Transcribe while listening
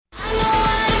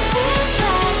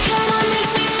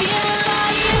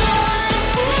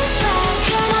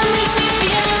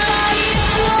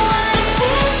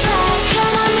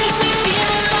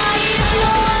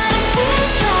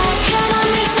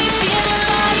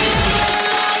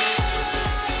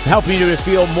helping you to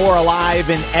feel more alive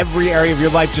in every area of your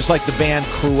life, just like the band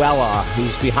Cruella,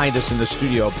 who's behind us in the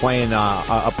studio playing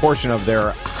a portion of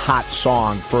their hot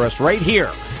song for us right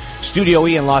here. Studio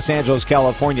E in Los Angeles,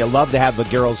 California. Love to have the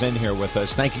girls in here with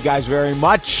us. Thank you guys very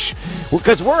much,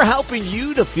 because we're helping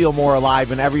you to feel more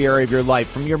alive in every area of your life,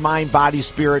 from your mind, body,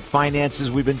 spirit, finances.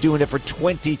 We've been doing it for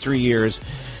 23 years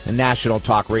in National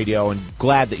Talk Radio, and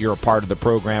glad that you're a part of the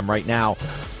program right now.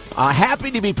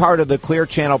 Happy to be part of the Clear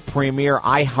Channel Premier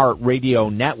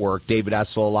iHeartRadio Network. David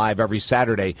Essel live every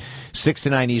Saturday, 6 to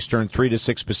 9 Eastern, 3 to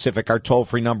 6 Pacific. Our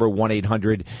toll-free number,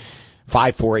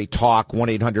 1-800-548-TALK,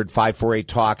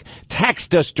 1-800-548-TALK.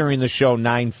 Text us during the show,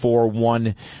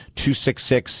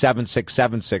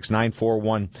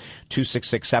 941-266-7676,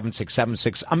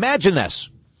 941-266-7676. Imagine this,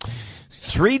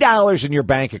 $3 in your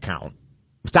bank account,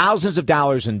 thousands of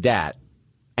dollars in debt,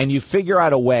 and you figure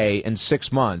out a way in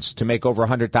 6 months to make over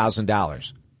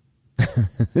 $100,000.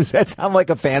 Does that sound like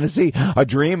a fantasy, a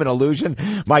dream, an illusion?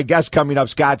 My guest coming up,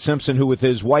 Scott Simpson, who with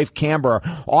his wife, Camber,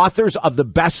 authors of the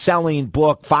best-selling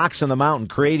book, Fox on the Mountain,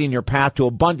 Creating Your Path to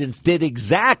Abundance, did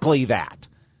exactly that.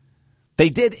 They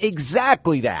did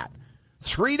exactly that.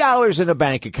 $3 in a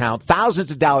bank account, thousands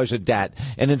of dollars of debt,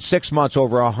 and in 6 months,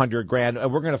 over $100,000.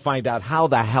 And we're going to find out how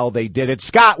the hell they did it.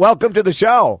 Scott, welcome to the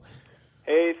show.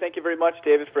 Hey, thank you very much,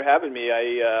 David, for having me.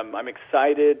 I'm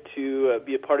excited to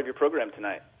be a part of your program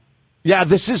tonight. Yeah,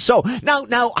 this is so.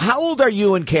 Now, how old are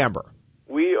you and Camber?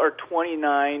 We are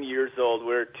 29 years old.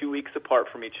 We're 2 weeks apart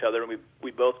from each other, and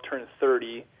we both turned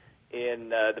 30 in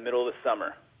the middle of the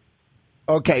summer.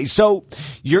 Okay, so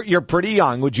you're pretty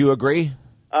young. Would you agree?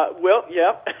 Well,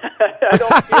 yeah. I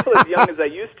don't feel as young as I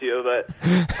used to, but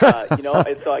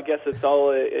I guess it's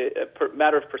all a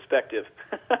matter of perspective.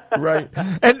 Right.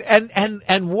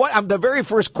 And what? The very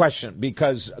first question,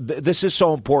 because this is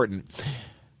so important.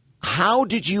 How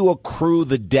did you accrue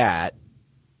the debt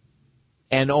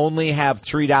and only have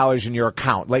 $3 in your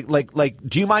account? Like,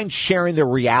 do you mind sharing the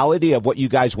reality of what you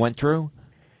guys went through?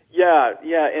 Yeah,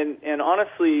 and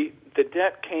honestly, the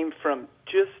debt came from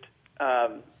just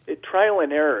trial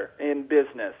and error in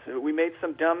business. We made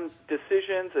some dumb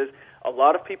decisions, as a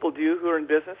lot of people do who are in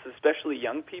business, especially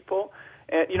young people.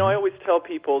 And I always tell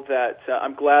people that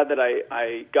I'm glad that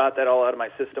I got that all out of my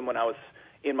system when I was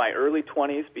in my early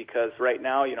 20s, because right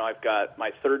now, I've got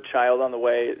my third child on the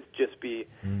way.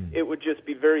 It would just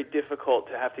be very difficult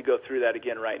to have to go through that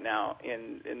again right now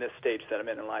in this stage that I'm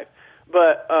in life.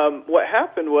 But what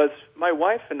happened was my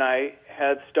wife and I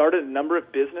had started a number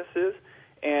of businesses,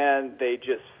 and they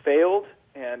just failed,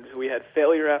 and we had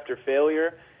failure after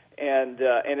failure, and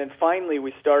then finally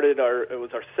we started it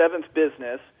was our seventh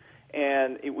business.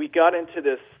 And we got into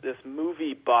this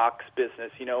movie box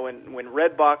business. When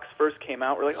Redbox first came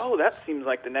out, we're like, oh, that seems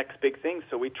like the next big thing.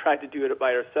 So we tried to do it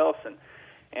by ourselves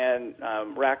and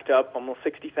racked up almost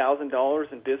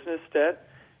 $60,000 in business debt.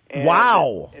 And,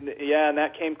 wow! And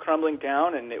that came crumbling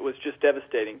down, and it was just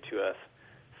devastating to us.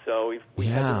 So we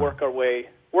had to work our way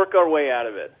out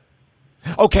of it.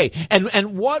 Okay,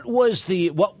 and what was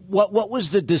the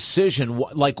decision?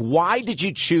 Like, why did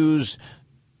you choose,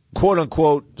 quote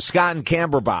unquote, Scott and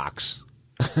Camber box?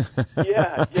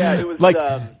 yeah, it was like,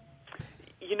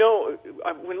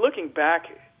 when looking back,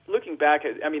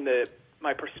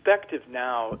 my perspective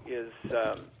now is,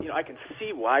 I can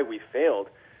see why we failed,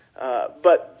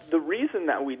 but the reason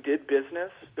that we did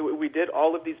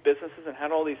all of these businesses and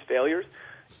had all these failures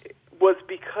was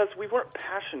because we weren't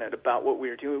passionate about what we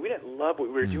were doing. We didn't love what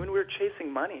we were doing. We were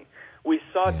chasing money. We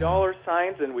saw dollar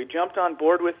signs, and we jumped on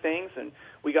board with things, and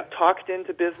we got talked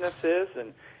into businesses,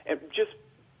 and just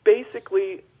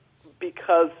basically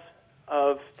because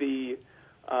of the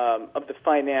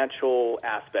financial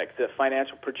aspects, the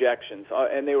financial projections,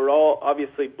 and they were all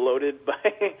obviously bloated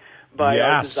by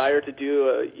our desire to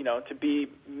do to be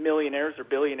millionaires or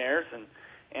billionaires,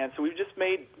 and so we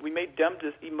made dumb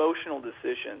emotional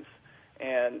decisions,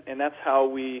 and that's how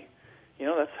we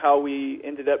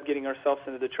ended up getting ourselves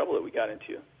into the trouble that we got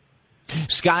into.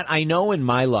 Scott, I know in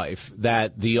my life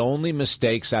that the only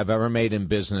mistakes I've ever made in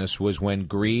business was when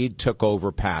greed took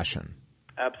over passion.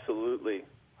 Absolutely.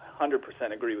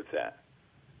 100% agree with that.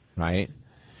 Right?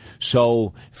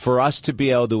 So for us to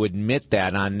be able to admit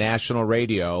that on national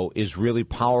radio is really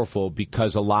powerful,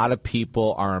 because a lot of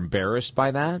people are embarrassed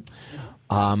by that.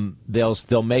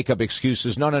 they'll make up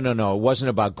excuses. No. It wasn't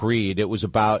about greed. It was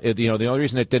about, the only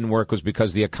reason it didn't work was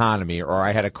because of the economy, or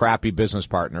I had a crappy business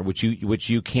partner, which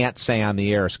you can't say on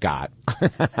the air, Scott,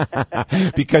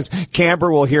 because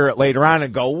Camber will hear it later on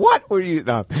and go, "What were you?"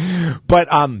 No.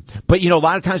 But a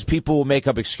lot of times people will make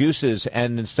up excuses,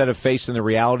 and instead of facing the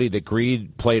reality that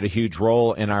greed played a huge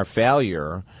role in our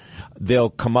failure, they'll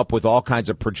come up with all kinds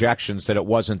of projections that it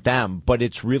wasn't them. But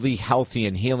it's really healthy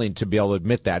and healing to be able to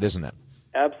admit that, isn't it?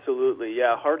 Absolutely,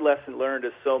 yeah. Hard lesson learned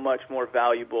is so much more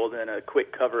valuable than a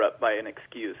quick cover-up by an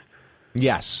excuse.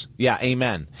 Yes. Yeah.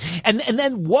 Amen. And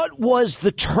then what was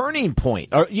the turning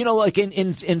point? Or, like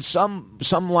in some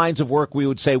lines of work, we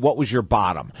would say, what was your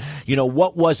bottom?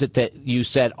 What was it that you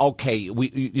said, okay,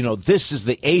 this is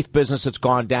the 8th business that's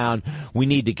gone down. We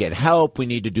need to get help. We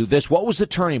need to do this. What was the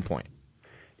turning point?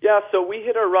 Yeah, so we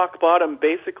hit our rock bottom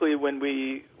basically when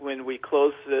we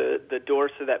closed the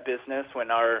doors to that business, when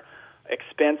our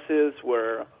expenses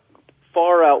were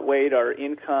far outweighed our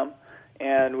income,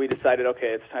 and we decided, okay,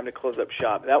 it's time to close up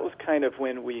shop. That was kind of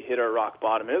when we hit our rock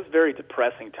bottom. It was a very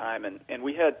depressing time, and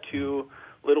we had 2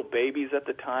 little babies at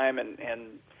the time, and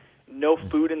no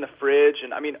food in the fridge,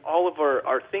 and I mean, all of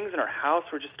our things in our house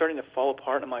were just starting to fall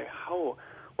apart. And I'm like,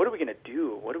 what are we going to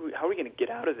do? How are we going to get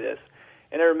out of this?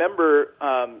 And I remember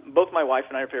both my wife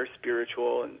and I are very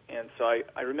spiritual, and so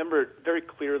I remember very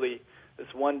clearly this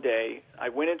one day, I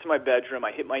went into my bedroom,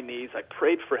 I hit my knees, I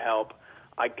prayed for help,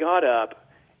 I got up,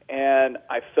 and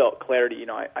I felt clarity.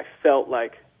 I felt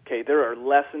like, okay, there are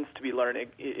lessons to be learned.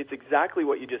 It's exactly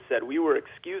what you just said. We were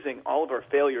excusing all of our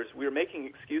failures. We were making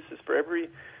excuses for every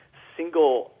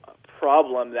single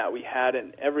problem that we had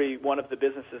in every one of the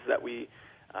businesses that we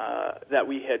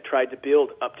had tried to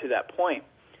build up to that point.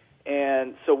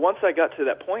 And so once I got to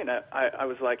that point, I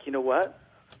was like, you know what?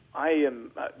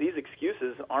 These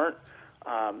excuses aren't,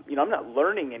 I'm not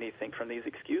learning anything from these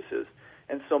excuses.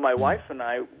 And so my wife and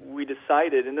I, we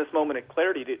decided in this moment of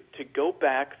clarity to go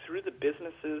back through the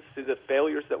businesses, through the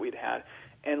failures that we'd had,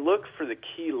 and look for the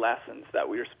key lessons that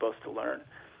we were supposed to learn.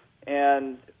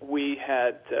 And we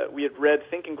had read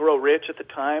Think and Grow Rich at the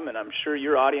time, and I'm sure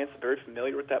your audience is very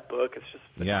familiar with that book. It's just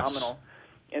phenomenal.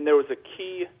 Yes. And there was a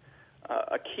key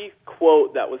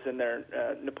quote that was in there.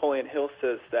 Napoleon Hill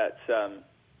says that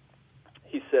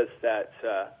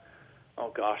oh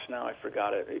gosh, now I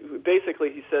forgot it.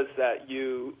 Basically, he says that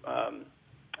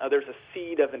there's a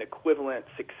seed of an equivalent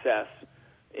success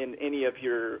in any of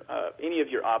your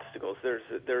obstacles. There's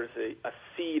a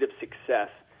seed of success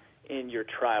in your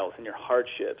trials and your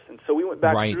hardships. And so we went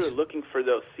back through looking for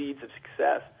those seeds of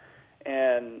success,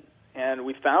 and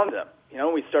we found them.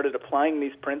 We started applying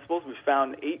these principles. We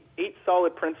found eight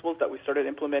solid principles that we started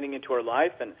implementing into our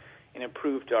life, and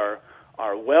improved our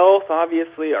wealth,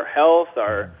 obviously, our health,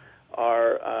 our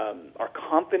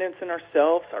confidence in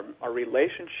ourselves, our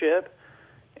relationship,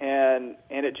 and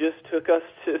it just took us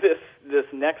to this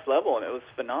next level, and it was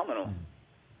phenomenal.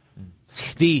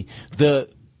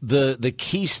 The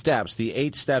key steps, the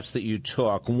 8 steps that you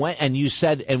took, and you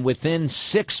said, and within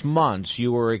 6 months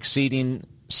you were exceeding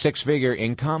 6-figure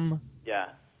income? Yeah.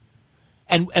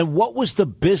 And what was the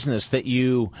business that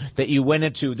you went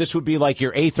into? This would be like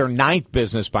your 8th or 9th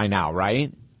business by now,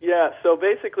 right? Yeah. So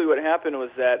basically, what happened was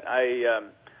that I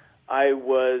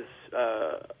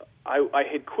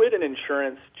had quit an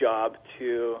insurance job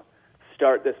to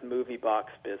start this movie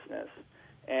box business.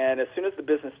 And as soon as the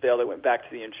business failed, I went back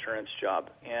to the insurance job.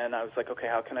 And I was like, okay,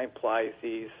 how can I apply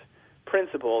these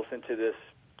principles into this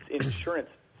insurance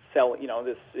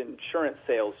this insurance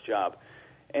sales job?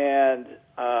 And,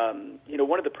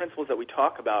 one of the principles that we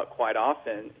talk about quite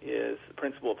often is the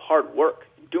principle of hard work,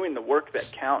 doing the work that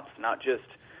counts, not just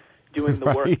doing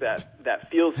the work that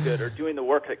feels good or doing the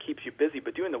work that keeps you busy,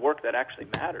 but doing the work that actually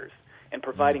matters and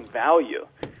providing value.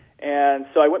 And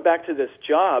so I went back to this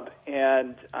job,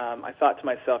 and I thought to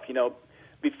myself,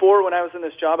 before when I was in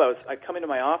this job, I'd come into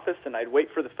my office and I'd wait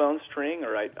for the phone to ring,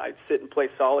 or I'd sit and play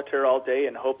solitaire all day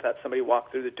and hope that somebody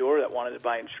walked through the door that wanted to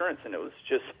buy insurance. And it was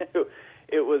just,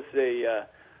 it was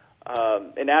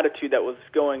an attitude that was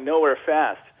going nowhere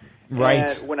fast.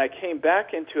 Right. And when I came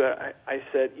back into it, I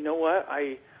said, you know what,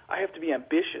 I have to be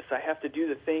ambitious. I have to do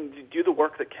the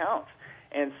work that counts.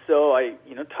 And so I,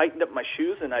 tightened up my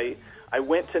shoes, and I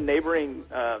went to neighboring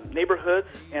neighborhoods,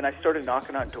 and I started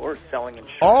knocking on doors selling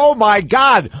insurance. Oh, my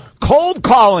God. Cold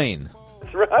calling.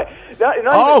 That's right. Not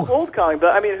even cold calling,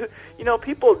 but,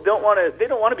 people don't want to. They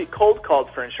don't want to be cold called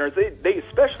for insurance. They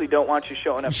especially don't want you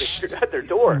showing up at their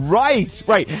door. Right.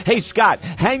 Hey, Scott,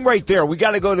 hang right there. We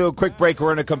got to go to a quick break. We're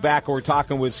going to come back. We're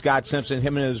talking with Scott Simpson,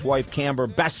 him and his wife, Camber,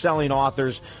 best-selling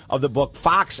authors of the book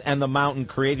Fox and the Mountain,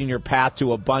 Creating Your Path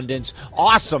to Abundance.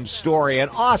 Awesome story, an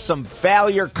awesome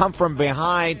failure, come from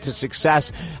behind to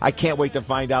success. I can't wait to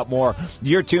find out more.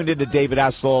 You're tuned into David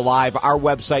Essel Live, our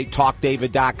website,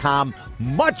 talkdavid.com.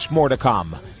 Much more to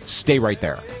come. Stay right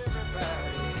there.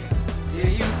 Yeah,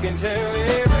 you can tell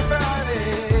everybody.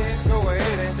 Go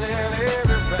ahead and tell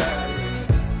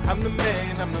everybody. I'm the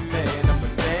man, I'm the man, I'm the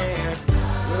man.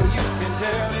 Well, you can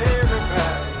tell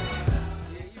everybody.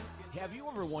 Have you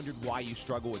ever wondered why you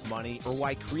struggle with money, or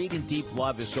why creating deep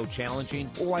love is so challenging,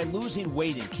 or why losing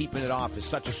weight and keeping it off is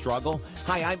such a struggle?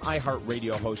 Hi, I'm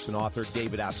iHeartRadio host and author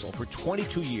David Essel. For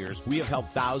 22 years, we have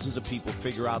helped thousands of people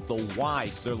figure out the why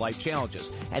to their life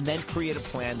challenges and then create a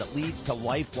plan that leads to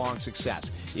lifelong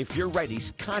success. If you're ready,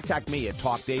 contact me at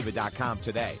TalkDavid.com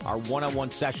today. Our one-on-one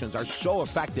sessions are so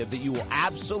effective that you will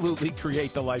absolutely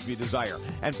create the life you desire.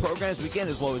 And programs begin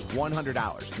as low as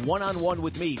 $100. One-on-one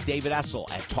with me, David Essel,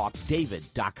 at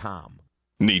TalkDavid.com.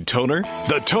 Need toner?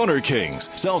 The Toner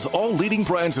Kings sells all leading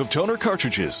brands of toner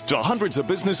cartridges to hundreds of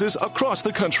businesses across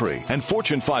the country and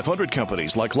Fortune 500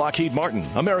 companies like Lockheed Martin,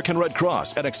 American Red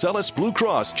Cross, and Excellus Blue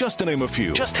Cross, just to name a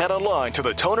few. Just head online to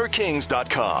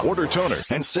thetonerkings.com. Order toner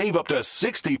and save up to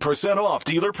 60% off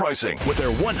dealer pricing with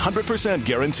their 100%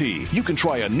 guarantee. You can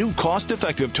try a new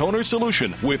cost-effective toner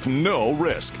solution with no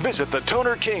risk. Visit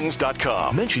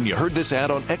thetonerkings.com. Mention you heard this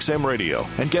ad on XM Radio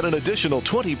and get an additional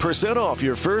 20% off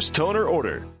your first toner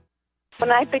order. When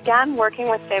I began working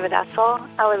with David Essel,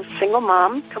 I was a single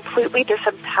mom, completely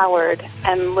disempowered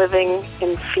and living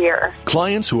in fear.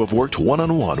 Clients who have worked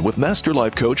one-on-one with Master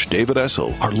Life Coach David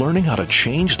Essel are learning how to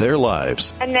change their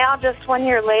lives. And now, just 1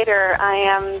 year later, I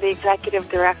am the executive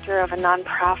director of a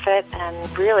nonprofit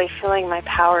and really feeling my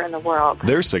power in the world.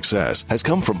 Their success has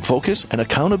come from focus and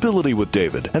accountability with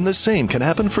David, and the same can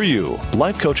happen for you.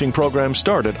 Life coaching programs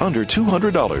start at under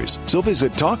 $200, so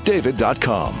visit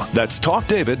TalkDavid.com. That's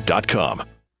TalkDavid.com.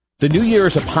 The new year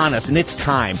is upon us, and it's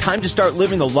time to start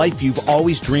living the life you've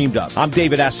always dreamed of. I'm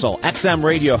David Essel, XM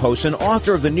radio host and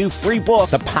author of the new free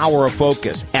book, The Power of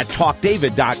Focus, at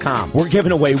TalkDavid.com. We're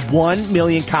giving away 1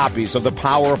 million copies of The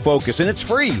Power of Focus, and it's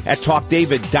free at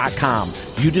TalkDavid.com.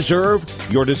 You deserve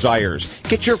your desires.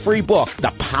 Get your free book, The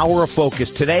Power of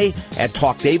Focus, today at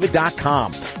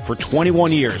TalkDavid.com. For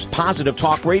 21 years, Positive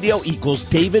Talk Radio equals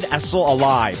David Essel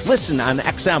Alive. Listen on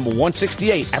XM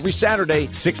 168 every Saturday,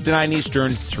 6 to 9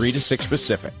 Eastern, 3 to 6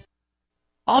 Pacific.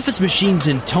 Office machines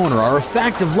and toner are a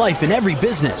fact of life in every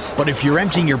business. But if you're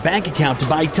emptying your bank account to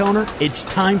buy toner, it's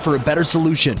time for a better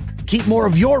solution. Keep more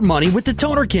of your money with the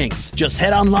Toner Kings. Just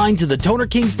head online to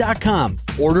thetonerkings.com,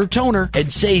 order toner, and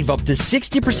save up to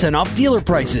 60% off dealer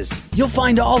prices. You'll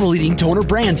find all the leading toner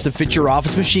brands to fit your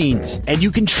office machines. And you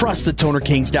can trust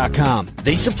thetonerkings.com.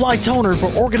 They supply toner for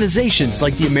organizations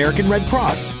like the American Red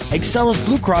Cross, Excellus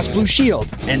Blue Cross Blue Shield,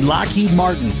 and Lockheed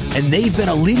Martin. And they've been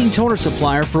a leading toner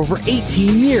supplier for over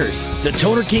 18 years.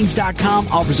 Thetonerkings.com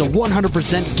offers a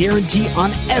 100% guarantee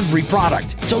on every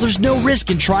product. So there's no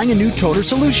risk in trying a new toner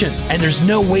solution. And there's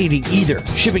no waiting either.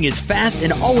 Shipping is fast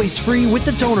and always free with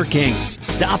the Toner Kings.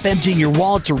 Stop emptying your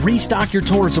wallet to restock your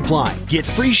toner supply. Get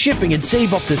free shipping and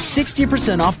save up to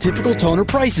 60% off typical toner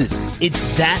prices. It's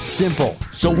that simple.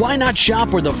 So why not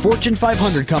shop where the Fortune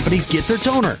 500 companies get their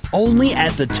toner? Only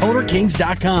at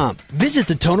thetonerkings.com. Visit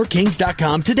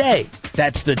thetonerkings.com today.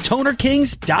 That's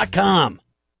thetonerkings.com.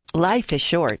 Life is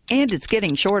short, and it's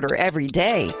getting shorter every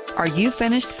day. Are you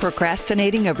finished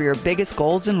procrastinating over your biggest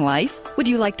goals in life? Would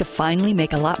you like to finally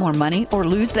make a lot more money or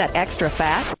lose that extra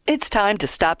fat? It's time to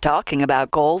stop talking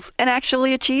about goals and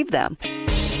actually achieve them.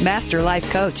 Master Life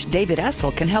Coach David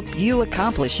Essel can help you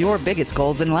accomplish your biggest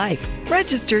goals in life.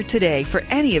 Register today for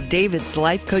any of David's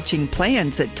life coaching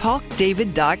plans at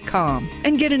TalkDavid.com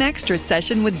and get an extra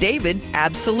session with David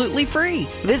absolutely free.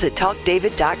 Visit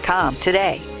TalkDavid.com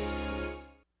today.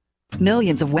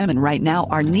 Millions of women right now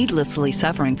are needlessly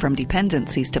suffering from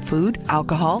dependencies to food,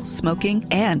 alcohol, smoking,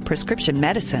 and prescription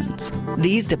medicines.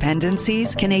 These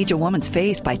dependencies can age a woman's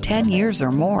face by 10 years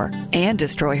or more and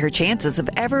destroy her chances of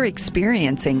ever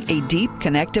experiencing a deep,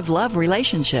 connective love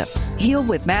relationship. Heal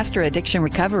with Master Addiction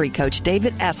Recovery Coach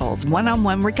David Essel's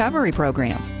one-on-one recovery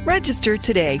program. Register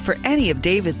today for any of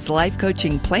David's life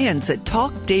coaching plans at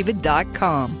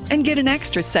TalkDavid.com and get an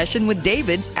extra session with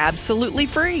David absolutely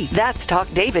free. That's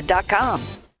TalkDavid.com. When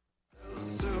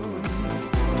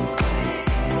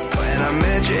I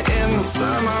met you in the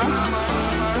summer,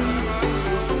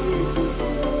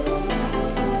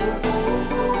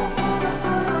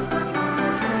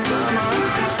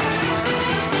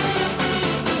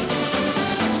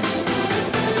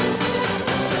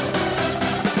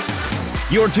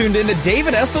 You're tuned into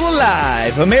David Essel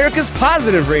Alive, America's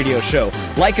positive radio show.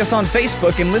 Like us on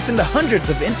Facebook and listen to hundreds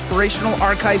of inspirational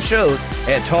archive shows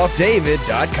at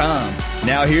TalkDavid.com.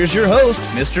 Now here's your host,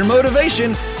 Mr.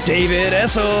 Motivation, David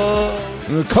Essel.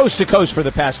 Coast to coast for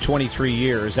the past 23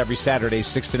 years, every Saturday,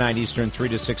 6 to 9 Eastern, 3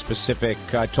 to 6 Pacific,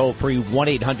 toll-free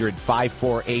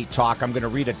 1-800-548-TALK. I'm going to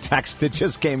read a text that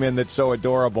just came in that's so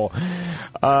adorable.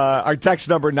 Our text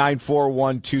number,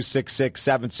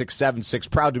 941-266-7676.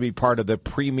 Proud to be part of the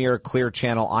premier Clear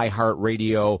Channel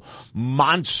iHeartRadio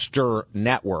monster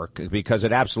network, because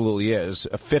it absolutely is.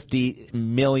 50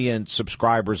 million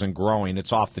subscribers and growing.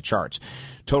 It's off the charts.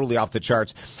 Totally off the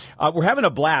charts. We're having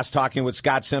a blast talking with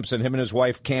Scott Simpson, him and his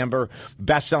wife, Camber,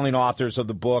 best-selling authors of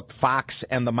the book, Fox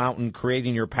and the Mountain,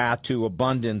 Creating Your Path to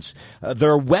Abundance.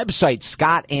 Their website,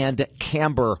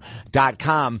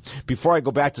 scottandcamber.com. Before I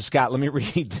go back to Scott, let me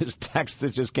read this text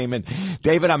that just came in.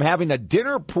 David, I'm having a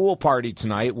dinner pool party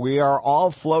tonight. We are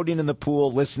all floating in the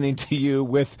pool listening to you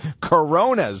with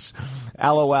Coronas.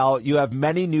 LOL, you have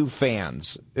many new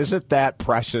fans. Isn't that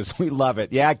precious? We love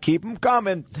it. Yeah, keep them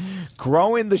coming.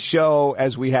 Growing the show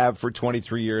as we have for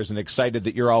 23 years, and excited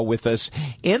that you're all with us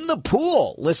in the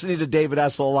pool listening to David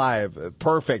Essel Live.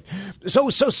 Perfect. So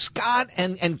Scott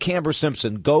and Camber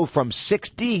Simpson go from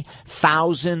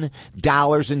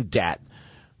 $60,000 in debt,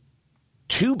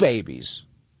 2 babies,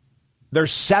 their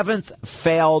 7th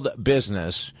failed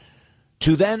business,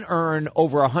 to then earn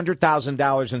over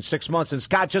 $100,000 in 6 months. And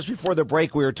Scott, just before the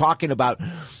break, we were talking about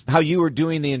how you were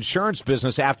doing the insurance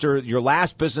business after your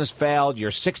last business failed.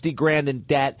 You're $60,000 in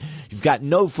debt. You've got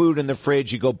no food in the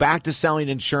fridge. You go back to selling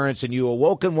insurance, and you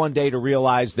awoken one day to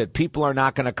realize that people are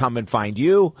not going to come and find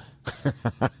you.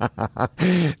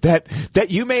 that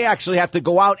you may actually have to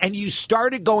go out, and you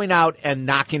started going out and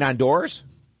knocking on doors.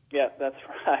 Yeah, that's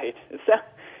right.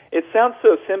 It sounds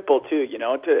so simple too, you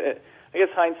know. I guess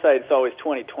hindsight is always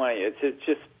 20/20.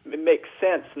 It makes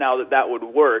sense now that would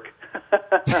work.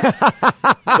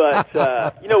 But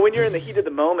you know, when you're in the heat of the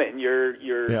moment and you're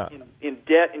in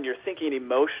debt and you're thinking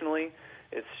emotionally,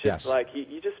 it's just like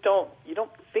you don't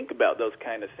think about those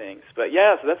kind of things. But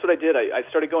yeah, so that's what I did. I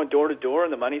started going door to door,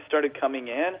 and the money started coming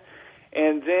in,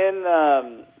 and then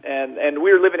and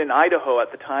we were living in Idaho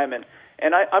at the time, and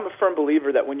I'm a firm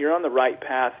believer that when you're on the right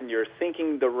path and you're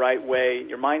thinking the right way,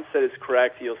 your mindset is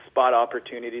correct, you'll spot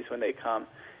opportunities when they come.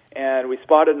 And we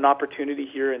spotted an opportunity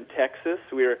here in Texas.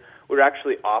 We were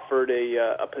actually offered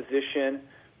a position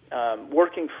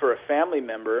working for a family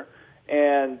member,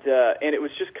 and it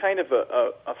was just kind of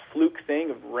a fluke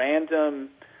thing, a random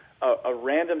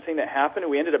thing that happened. And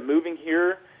we ended up moving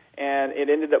here, and it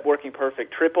ended up working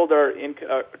perfect. Tripled our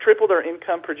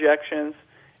income projections.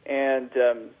 And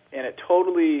it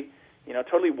totally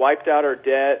wiped out our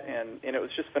debt, and it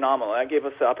was just phenomenal. That gave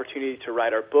us the opportunity to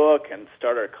write our book and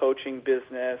start our coaching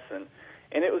business, and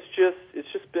it's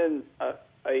just been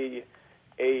a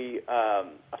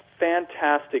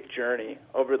fantastic journey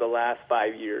over the last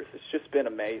 5 years. It's just been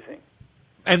amazing.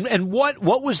 And what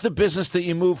was the business that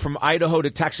you moved from Idaho to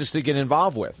Texas to get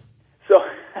involved with? So,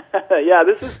 yeah,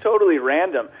 this is totally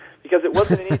random, because it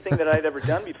wasn't anything that I'd ever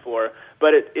done before,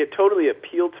 but it totally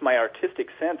appealed to my artistic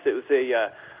sense. It was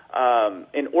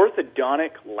an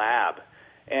orthodontic lab,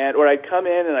 and where I'd come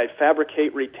in and I'd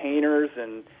fabricate retainers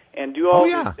and do all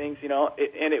these things, you know.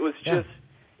 And it was just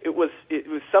it was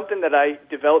something that I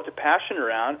developed a passion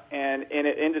around, and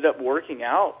it ended up working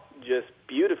out just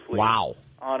beautifully. Wow!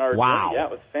 On our journey. Yeah,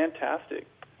 it was fantastic.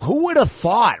 Who would have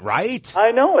thought, right?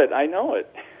 I know it.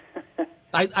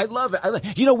 I love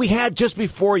it. You know, we had, just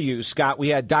before you, Scott, we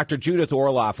had Dr. Judith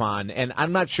Orloff on, and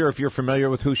I'm not sure if you're familiar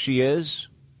with who she is.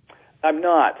 I'm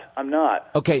not.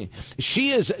 Okay.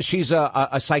 She's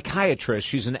a psychiatrist.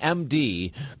 She's an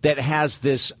MD that has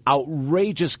this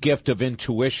outrageous gift of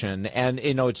intuition, and,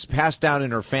 you know, it's passed down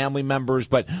in her family members.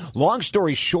 But long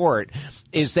story short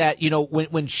is that, you know,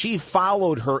 when she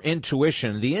followed her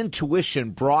intuition, the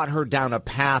intuition brought her down a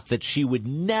path that she would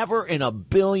never in a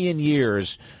billion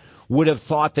years would have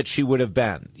thought that she would have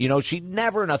been. You know, she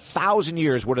never in 1,000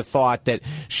 years would have thought that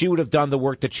she would have done the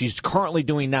work that she's currently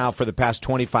doing now for the past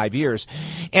 25 years.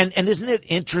 And isn't it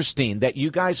interesting that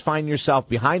you guys find yourself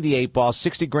behind the 8 ball,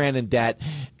 $60,000 in debt,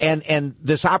 and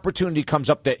this opportunity comes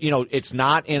up that, you know, it's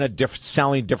not in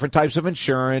selling different types of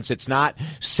insurance, it's not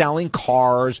selling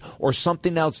cars or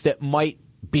something else that might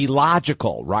be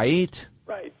logical, right?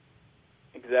 Right.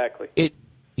 Exactly.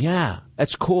 Yeah,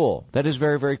 that's cool. That is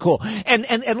very, very cool. And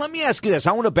let me ask you this.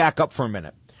 I want to back up for a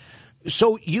minute.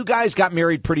 So you guys got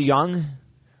married pretty young?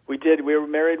 We did. We were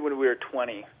married when we were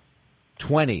 20.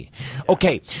 20.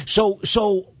 Okay. So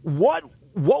what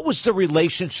was the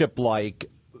relationship like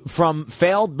from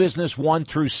failed business 1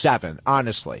 through 7,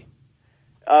 honestly?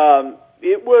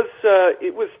 It was.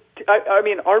 I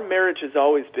mean, our marriage has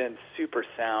always been super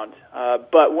sound.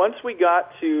 But once we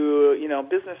got to,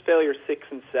 business failure 6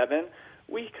 and 7,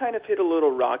 we kind of hit a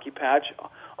little rocky patch.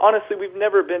 Honestly, we've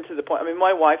never been to the point. I mean,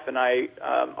 my wife and I,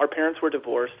 our parents were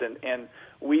divorced, and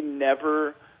we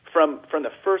never, from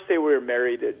the first day we were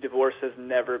married, divorce has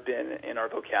never been in our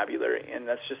vocabulary, and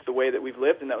that's just the way that we've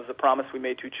lived, and that was the promise we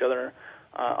made to each other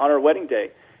on our wedding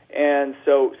day. And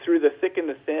so, through the thick and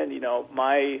the thin,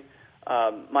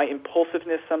 my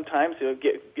impulsiveness sometimes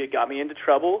it got me into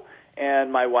trouble,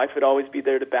 and my wife would always be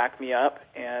there to back me up.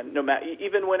 And no matter,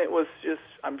 even when it was just,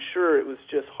 I'm sure it was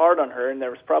just hard on her, and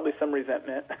there was probably some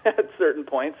resentment at certain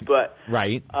points. But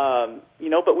right,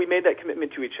 but we made that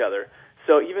commitment to each other.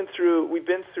 So we've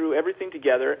been through everything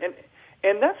together,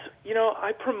 and that's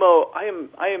I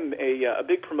am a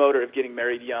big promoter of getting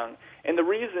married young, and the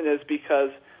reason is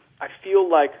because I feel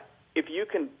like if you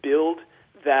can build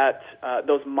that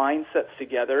those mindsets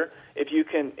together, if you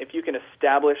can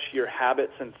establish your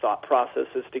habits and thought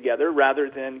processes together, rather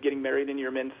than getting married in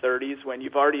your mid-30s when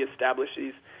you've already established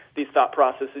these thought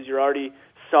processes, you're already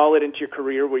solid into your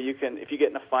career where you can, if you get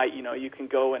in a fight, you can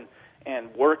go and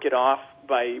work it off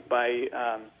by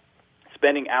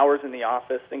spending hours in the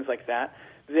office, things like that.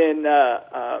 Then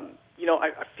I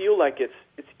feel like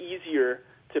it's easier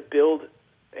to build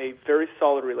a very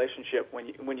solid relationship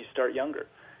when you start younger.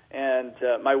 And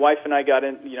my wife and I got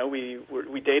in.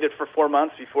 We dated for 4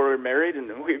 months before we were married,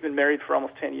 and we've been married for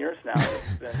almost 10 years now.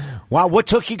 Wow, what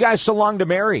took you guys so long to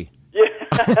marry? Yeah,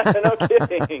 no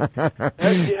kidding.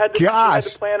 You had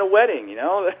to plan a wedding.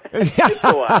 It takes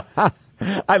a while.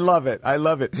 I love it.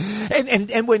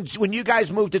 And when you guys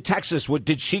moved to Texas,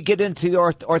 did she get into the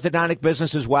orthodontic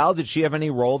business as well? Did she have any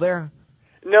role there?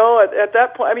 No, at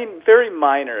that point, I mean, very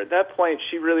minor. At that point,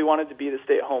 she really wanted to be the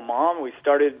stay-at-home mom. We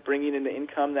started bringing in the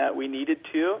income that we needed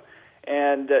to,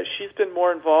 and she's been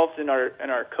more involved in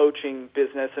our coaching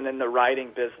business and in the writing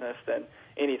business than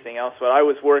anything else. But I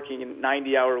was working in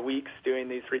 90-hour weeks doing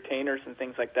these retainers and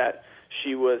things like that.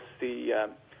 She was the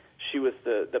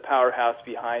powerhouse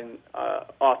behind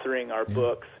authoring our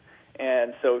books,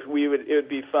 and so it would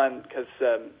be fun because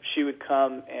she would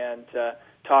come and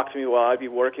talk to me while I'd be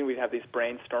working. We'd have these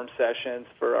brainstorm sessions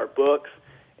for our books,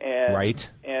 and right.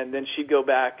 And then she'd go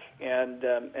back and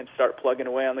start plugging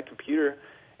away on the computer,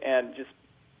 and just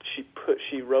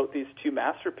she wrote these 2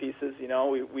 masterpieces.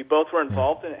 We both were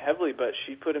involved in it heavily, but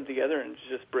she put them together and was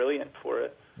just brilliant for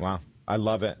it. Wow. I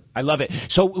love it.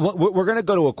 So we're going to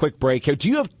go to a quick break here. Do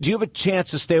you have a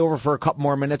chance to stay over for a couple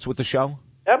more minutes with the show?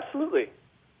 Absolutely.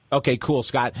 Okay, cool,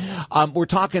 Scott. We're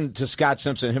talking to Scott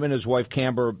Simpson, him and his wife,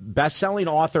 Camber, best-selling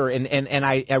author, and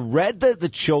I read the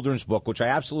children's book, which I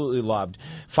absolutely loved,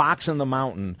 Fox and the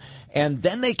Mountain, and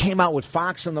then they came out with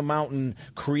Fox and the Mountain,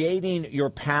 Creating Your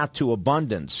Path to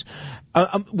Abundance.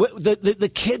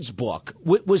 The kids' book,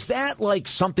 was that like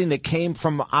something that came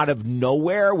from out of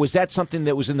nowhere? Was that something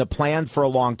that was in the plan for a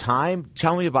long time?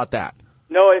 Tell me about that.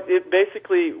 No, it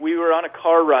basically, we were on a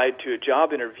car ride to a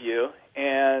job interview,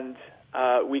 and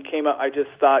we came up. I just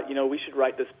thought, we should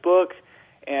write this book,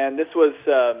 and this was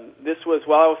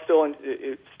while I was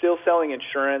still selling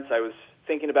insurance. I was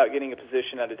thinking about getting a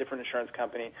position at a different insurance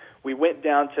company. We went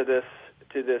down to this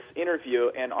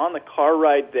interview, and on the car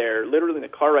ride there, literally in the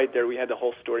car ride there, we had the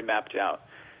whole story mapped out.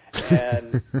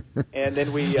 And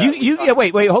then we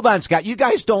wait, hold on, Scott. You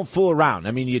guys don't fool around.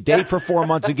 I mean, you date for 4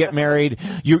 months and get married.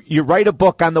 You write a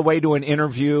book on the way to an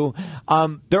interview.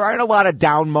 There aren't a lot of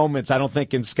down moments, I don't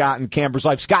think, in Scott and Camber's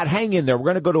life. Scott, hang in there. We're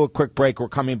going to go to a quick break. We're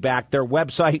coming back. Their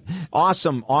website,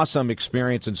 awesome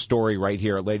experience and story right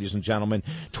here, ladies and gentlemen.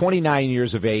 29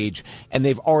 years of age, and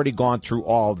they've already gone through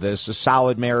all of this. A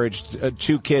solid marriage,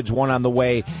 2 kids, 1 on the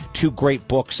way, 2 great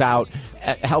books out,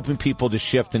 helping people to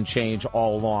shift and change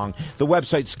all along. The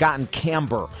website,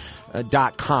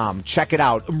 scottandcamber.com. Check it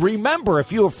out. Remember,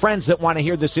 if you have friends that want to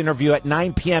hear this interview at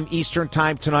 9 p.m. Eastern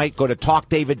Time tonight, go to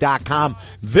talkdavid.com.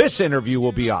 This interview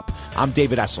will be up. I'm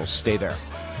David Essel. Stay there.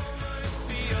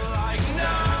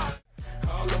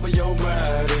 All over your body.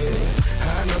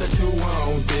 I know that you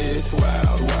want this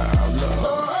wild, wild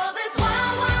love.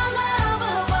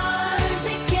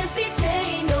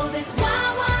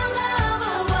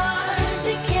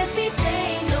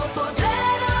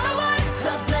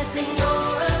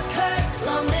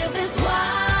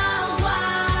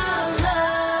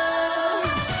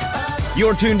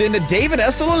 You're tuned in to David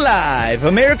Essel Live,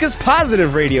 America's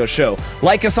positive radio show.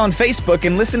 Like us on Facebook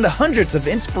and listen to hundreds of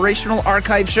inspirational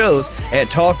archive shows at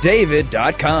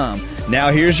TalkDavid.com. Now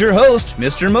here's your host,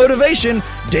 Mr. Motivation,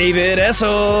 David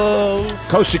Essel.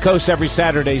 Coast to coast every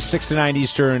Saturday, 6 to 9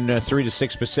 Eastern, 3 to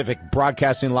 6 Pacific,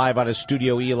 broadcasting live out of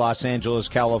Studio E, Los Angeles,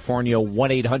 California,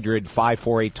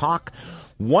 1-800-548-TALK,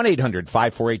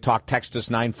 1-800-548-TALK. Text us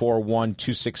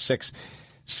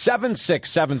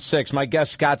 941-266-7676. My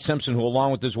guest, Scott Simpson, who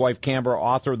along with his wife, Camber,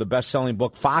 author of the best-selling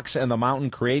book, Fox and the Mountain,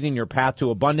 Creating Your Path to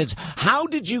Abundance. How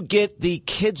did you get the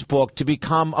kids' book to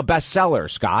become a bestseller,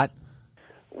 Scott?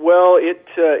 Well,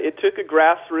 it took a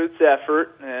grassroots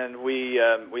effort, and we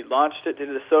launched it, did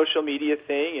the social media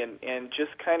thing, and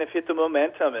just kind of hit the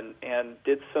momentum and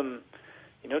did some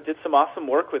awesome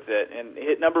work with it, and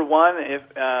hit number one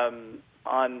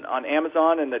on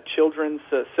Amazon in the children's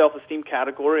self-esteem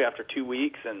category after 2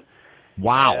 weeks, and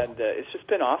wow, and it's just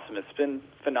been awesome. It's been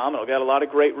phenomenal. Got a lot of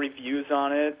great reviews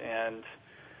on it, and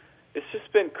it's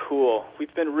just been cool.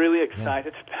 We've been really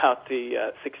excited about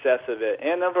the success of it,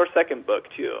 and of our second book,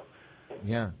 too.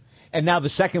 Yeah. And now the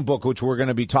second book, which we're going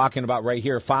to be talking about right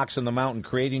here, Fox and the Mountain,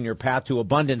 Creating Your Path to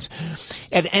Abundance.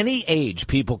 At any age,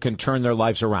 people can turn their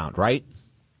lives around, right?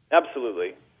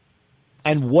 Absolutely.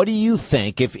 And what do you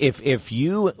think, if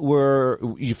you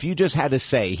just had to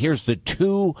say, here's the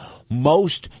two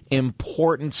most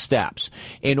important steps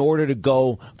in order to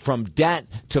go from debt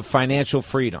to financial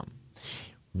freedom,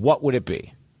 what would it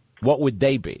be? What would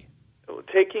they be?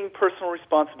 Taking personal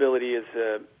responsibility is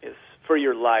for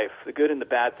your life. The good and the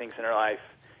bad things in our life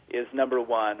is number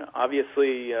one.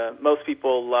 Obviously, most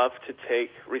people love to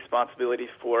take responsibility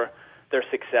for their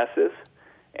successes,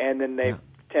 and then they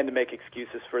tend to make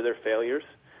excuses for their failures.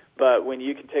 But when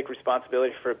you can take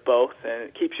responsibility for both, and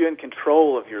it keeps you in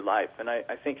control of your life, and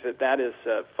I think that is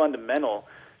fundamental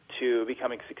to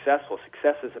becoming successful.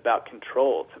 Success is about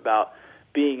control. It's about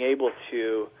being able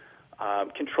to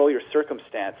control your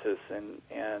circumstances and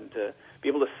be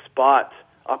able to spot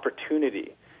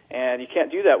opportunity. And you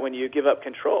can't do that when you give up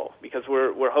control, because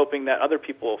we're hoping that other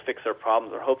people will fix our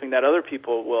problems. We're hoping that other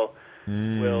people will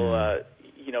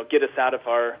get us out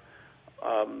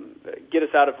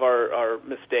of our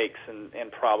mistakes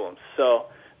and problems. So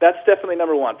that's definitely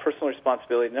number one, personal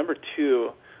responsibility. Number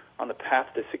two, on the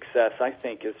path to success, I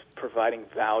think, is providing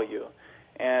value.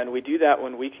 And we do that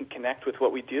when we can connect with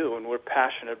what we do, when we're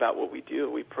passionate about what we do.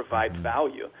 We provide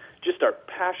value. Just our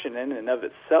passion in and of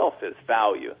itself is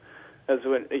value. As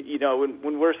when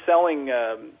we're selling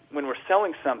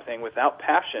something without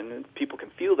passion, people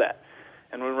can feel that.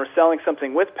 And when we're selling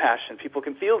something with passion, people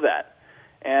can feel that.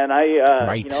 And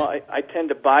I tend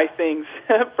to buy things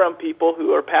from people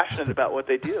who are passionate about what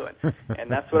they do,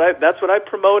 and that's what I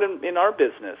promote in our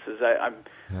business. I'm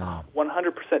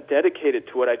 100% dedicated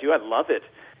to what I do. I love it,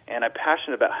 and I'm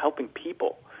passionate about helping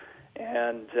people,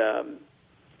 and so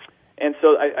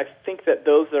I think that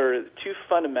those are two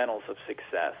fundamentals of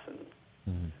success.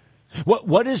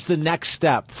 What is the next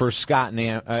step for Scott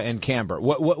and Camber?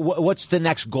 What's the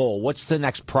next goal? What's the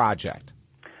next project?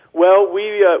 Well,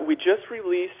 we just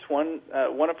released one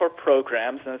of our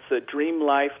programs, and it's a Dream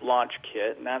Life Launch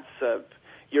Kit, and that's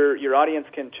your audience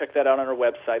can check that out on our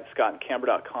website,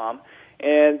 scottandcamber.com.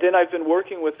 And then I've been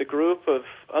working with a group of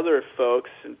other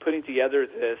folks and putting together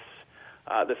this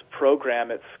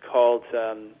program. It's called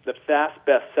the Fast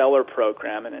Bestseller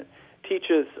Program, and it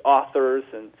teaches authors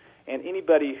and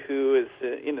anybody who is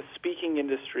in the speaking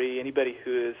industry, anybody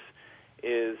who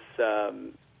is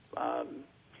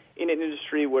in an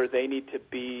industry where they need to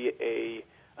be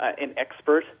an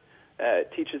expert.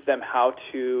 Teaches them how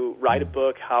to write a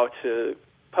book, how to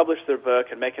publish their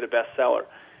book, and make it a bestseller.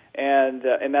 And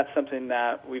that's something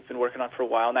that we've been working on for a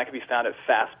while, and that can be found at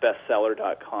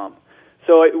fastbestseller.com.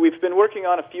 So we've been working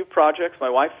on a few projects, my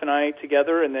wife and I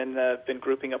together, and then been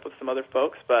grouping up with some other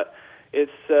folks. But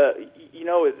it's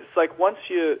it's like once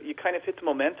you kind of hit the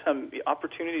momentum, the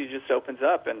opportunity just opens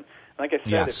up. And like I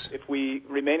said, yes. if we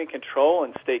remain in control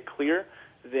and stay clear,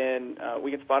 then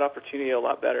we can spot opportunity a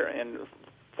lot better. And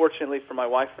fortunately for my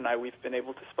wife and I, we've been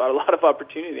able to spot a lot of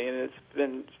opportunity, and it's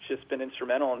just been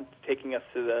instrumental in taking us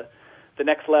to the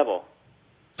next level.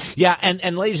 Yeah,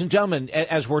 and ladies and gentlemen,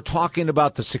 as we're talking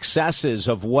about the successes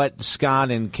of what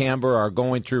Scott and Camber are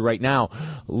going through right now,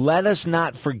 let us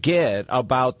not forget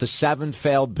about the 7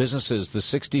 failed businesses, the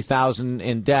 $60,000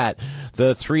 in debt,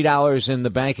 the $3 in the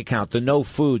bank account, the no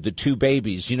food, the 2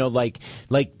 babies. Like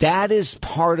that is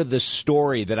part of the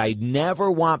story that I never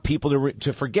want people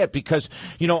to forget, because,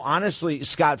 honestly,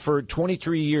 Scott, for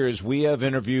 23 years, we have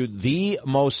interviewed the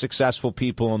most successful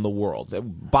people in the world,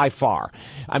 by far.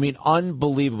 I mean,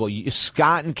 unbelievable.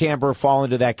 Scott and Camber fall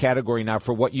into that category now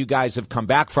for what you guys have come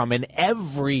back from. And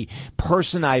every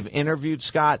person I've interviewed,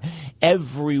 Scott,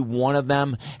 every one of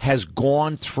them has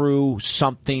gone through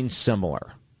something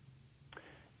similar.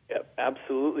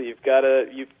 Absolutely. You've got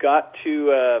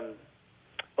to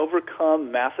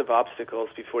overcome massive obstacles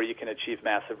before you can achieve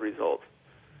massive results.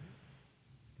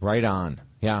 Right on.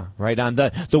 Yeah, right on.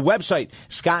 The website,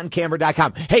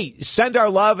 scottandcamber.com. Hey, send our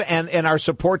love and our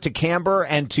support to Camber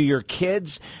and to your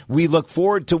kids. We look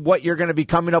forward to what you're going to be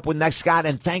coming up with next, Scott,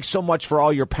 and thanks so much for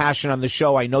all your passion on the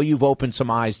show. I know you've opened some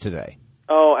eyes today.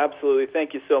 Oh, absolutely.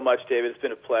 Thank you so much, David. It's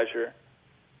been a pleasure.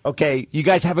 Okay, you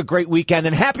guys have a great weekend,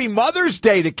 and happy Mother's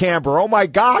Day to Camber. Oh, my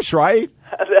gosh, right?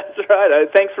 That's right.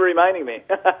 Thanks for reminding me.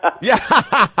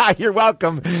 Yeah, you're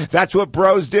welcome. That's what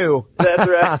bros do. That's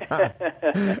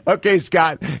right. Okay,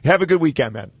 Scott, have a good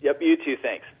weekend, man. Yep, you too.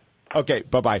 Thanks. Okay,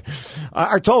 bye-bye.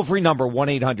 Our toll-free number,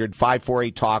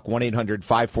 1-800-548-TALK,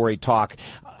 1-800-548-TALK.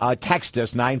 Text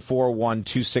us,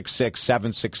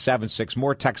 941-266-7676.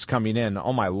 More texts coming in.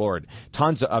 Oh, my Lord.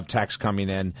 Tons of texts coming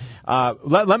in.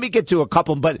 Let me get to a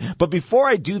couple. But before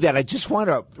I do that, I just want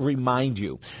to remind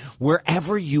you,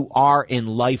 wherever you are in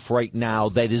life right now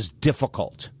that is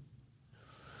difficult,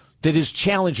 that is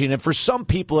challenging, and for some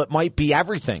people it might be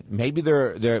everything. Maybe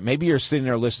maybe you're sitting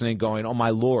there listening going, oh,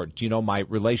 my Lord, my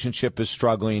relationship is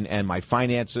struggling and my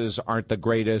finances aren't the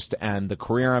greatest and the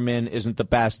career I'm in isn't the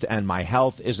best and my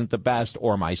health isn't the best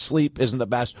or my sleep isn't the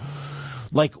best.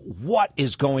 Like, what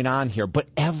is going on here? But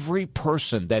every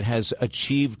person that has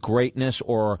achieved greatness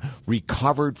or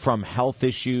recovered from health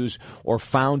issues or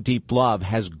found deep love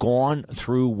has gone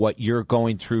through what you're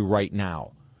going through right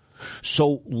now.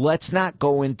 So let's not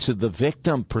go into the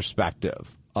victim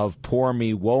perspective of poor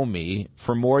me, woe me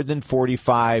for more than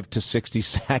 45 to 60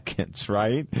 seconds,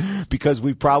 right? Because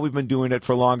we've probably been doing it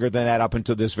for longer than that up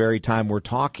until this very time we're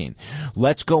talking.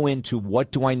 Let's go into what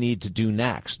do I need to do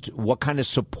next? What kind of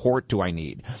support do I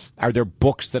need? Are there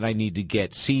books that I need to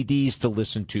get, CDs to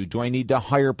listen to? Do I need to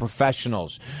hire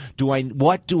professionals?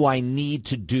 What do I need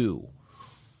to do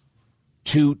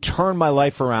to turn my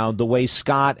life around the way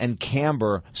Scott and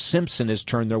Camber Simpson has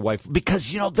turned their life?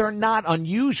 Because, they're not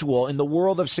unusual in the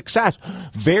world of success.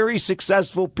 Very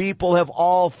successful people have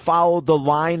all followed the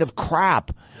line of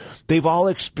crap. They've all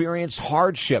experienced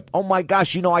hardship. Oh, my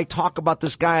gosh, I talk about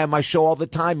this guy on my show all the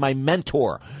time, my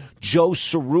mentor, Joe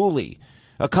Cerulli.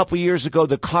 A couple years ago,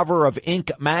 the cover of Inc.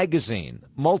 magazine,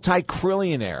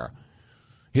 multi-trillionaire.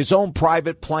 His own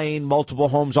private plane, multiple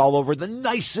homes all over, the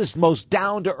nicest, most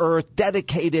down-to-earth,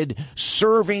 dedicated,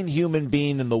 serving human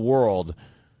being in the world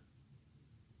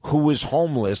who was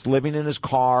homeless, living in his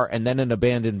car, and then an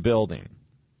abandoned building.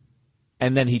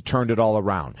 And then he turned it all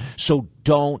around. So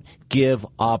don't give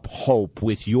up hope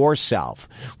with yourself,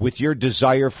 with your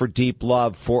desire for deep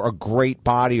love, for a great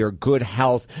body or good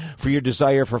health, for your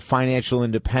desire for financial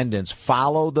independence.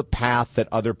 Follow the path that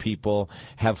other people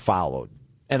have followed.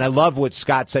 And I love what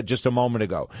Scott said just a moment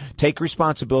ago. Take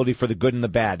responsibility for the good and the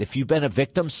bad. If you've been a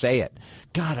victim, say it.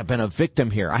 God, I've been a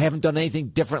victim here. I haven't done anything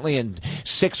differently in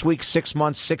 6 weeks, 6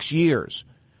 months, 6 years.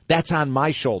 That's on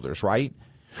my shoulders, right?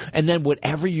 And then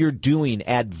whatever you're doing,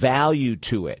 add value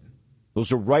to it.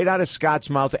 Those are right out of Scott's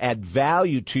mouth. Add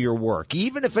value to your work.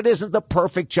 Even if it isn't the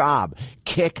perfect job,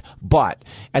 kick butt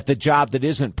at the job that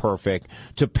isn't perfect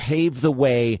to pave the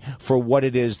way for what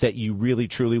it is that you really,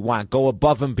 truly want. Go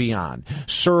above and beyond.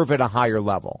 Serve at a higher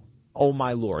level. Oh,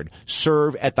 my Lord.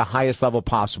 Serve at the highest level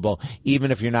possible,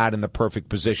 even if you're not in the perfect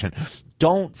position.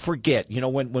 Don't forget,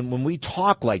 when we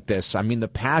talk like this, I mean, the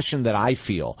passion that I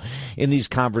feel in these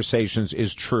conversations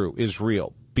is true, is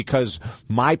real. Because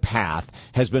my path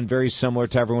has been very similar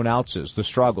to everyone else's. The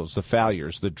struggles, the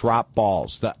failures, the drop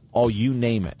balls, you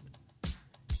name it.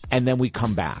 And then we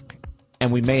come back.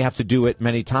 And we may have to do it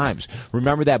many times.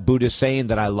 Remember that Buddhist saying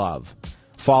that I love?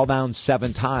 Fall down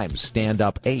 7 times, stand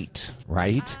up 8,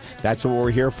 right? That's what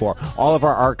we're here for. All of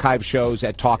our archive shows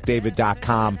at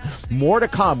TalkDavid.com. More to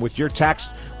come with your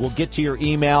text. We'll get to your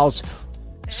emails.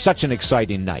 Such an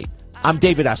exciting night. I'm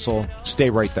David Essel. Stay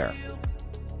right there.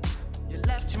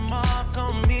 Left your mark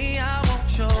on me, I won't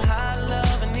show high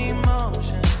love and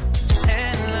emotion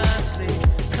endlessly,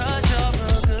 'cause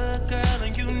you're a good girl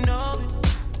and you know it.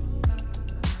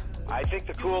 I think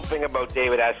the cool thing about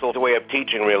David Essel's way of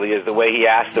teaching really is the way he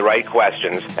asked the right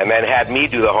questions and then had me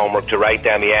do the homework to write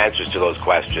down the answers to those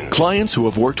questions. Clients who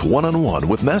have worked one-on-one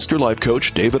with Master Life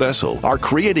Coach David Essel are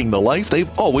creating the life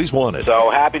they've always wanted. So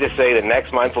happy to say that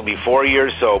next month will be 4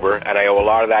 years sober, and I owe a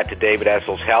lot of that to David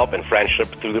Essel's help and friendship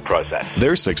through the process.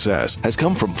 Their success has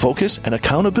come from focus and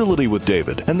accountability with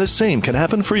David, and the same can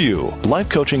happen for you. Life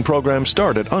coaching programs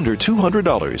start at under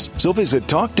 $200, so visit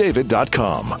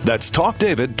TalkDavid.com. That's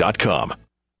TalkDavid.com.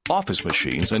 Office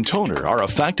machines and toner are a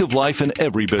fact of life in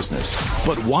every business.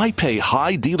 But why pay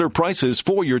high dealer prices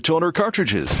for your toner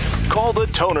cartridges? Call the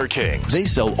Toner Kings. They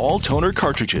sell all toner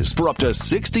cartridges for up to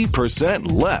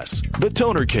 60% less. The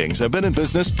Toner Kings have been in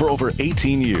business for over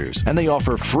 18 years, and they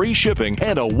offer free shipping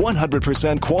and a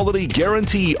 100% quality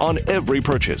guarantee on every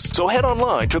purchase. So head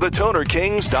online to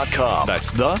thetonerkings.com.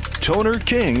 That's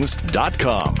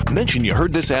thetonerkings.com. Mention you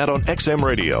heard this ad on XM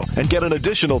Radio and get an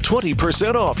additional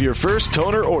 20% off your first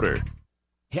toner order.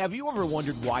 Have you ever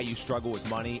wondered why you struggle with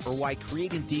money, or why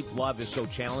creating deep love is so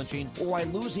challenging, or why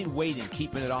losing weight and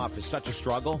keeping it off is such a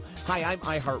struggle? Hi, I'm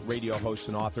iHeartRadio host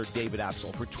and author David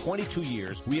Essel. For 22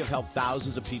 years, we have helped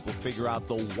thousands of people figure out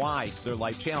the why to their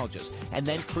life challenges and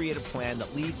then create a plan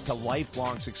that leads to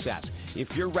lifelong success.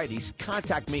 If you're ready,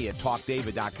 contact me at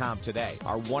TalkDavid.com today.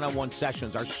 Our one-on-one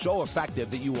sessions are so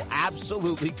effective that you will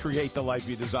absolutely create the life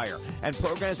you desire. And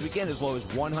programs begin as low as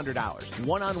 $100.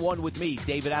 One-on-one with me,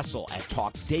 David Essel, at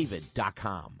TalkDavid.com.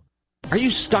 Are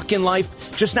you stuck in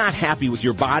life, just not happy with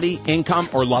your body, income,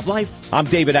 or love life? I'm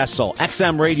David Essel,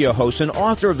 XM radio host and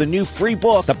author of the new free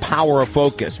book, The Power of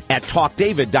Focus, at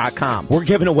TalkDavid.com. We're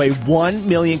giving away 1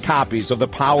 million copies of The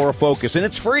Power of Focus, and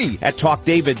it's free at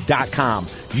TalkDavid.com.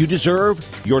 You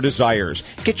deserve your desires.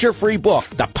 Get your free book,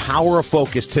 The Power of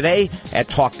Focus, today at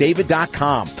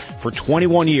TalkDavid.com. For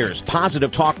 21 years,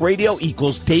 Positive Talk Radio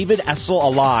equals David Essel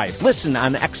Alive. Listen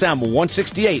on XM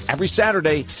 168 every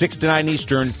Saturday, 6 to 9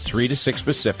 Eastern, 3 to 6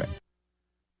 Pacific.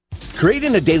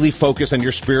 Creating a daily focus on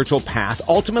your spiritual path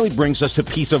ultimately brings us to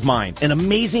peace of mind, an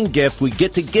amazing gift we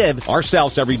get to give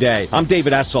ourselves every day. I'm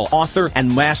David Essel, author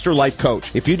and master life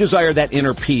coach. If you desire that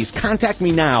inner peace, contact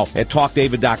me now at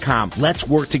TalkDavid.com. Let's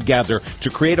work together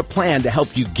to create a plan to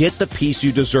help you get the peace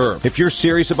you deserve. If you're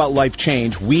serious about life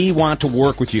change, we want to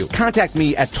work with you. Contact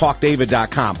me at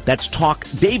TalkDavid.com. That's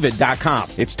TalkDavid.com.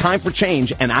 It's time for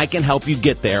change, and I can help you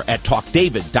get there at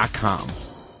TalkDavid.com.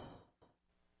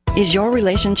 Is your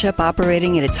relationship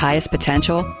operating at its highest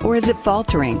potential, or is it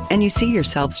faltering and you see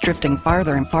yourselves drifting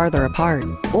farther and farther apart?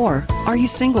 Or are you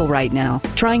single right now,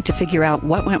 trying to figure out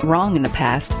what went wrong in the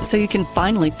past so you can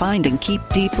finally find and keep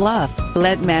deep love?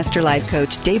 Let Master Life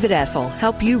Coach David Essel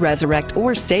help you resurrect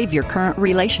or save your current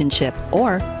relationship,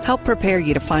 or help prepare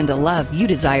you to find the love you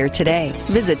desire today.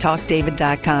 Visit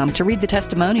TalkDavid.com to read the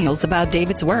testimonials about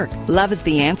David's work. Love is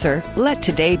the answer. Let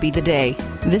today be the day.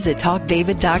 Visit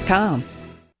TalkDavid.com.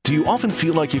 Do you often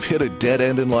feel like you've hit a dead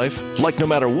end in life? Like no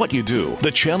matter what you do, the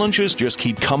challenges just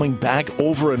keep coming back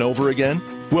over and over again?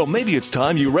 Well, maybe it's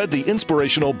time you read the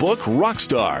inspirational book,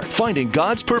 Rockstar, Finding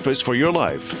God's Purpose for Your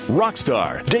Life.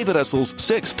 Rockstar, David Essel's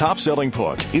 6th top-selling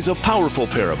book, is a powerful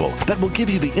parable that will give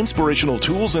you the inspirational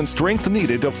tools and strength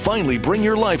needed to finally bring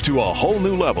your life to a whole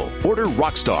new level. Order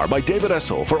Rockstar by David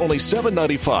Essel for only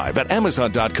 $7.95 at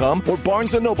Amazon.com or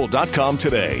BarnesandNoble.com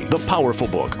today. The powerful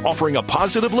book, offering a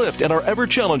positive lift in our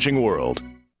ever-challenging world.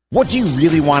 What do you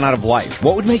really want out of life?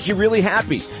 What would make you really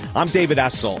happy? I'm David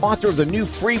Essel, author of the new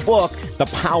free book, The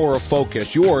Power of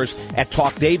Focus, yours at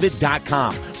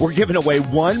TalkDavid.com. We're giving away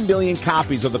 1 million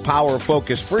copies of The Power of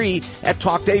Focus free at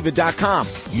TalkDavid.com.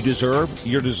 You deserve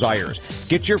your desires.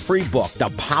 Get your free book,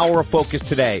 The Power of Focus,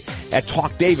 today at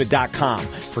TalkDavid.com.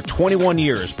 For 21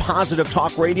 years, Positive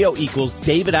Talk Radio equals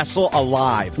David Essel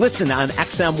Alive. Listen on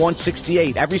XM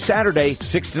 168 every Saturday,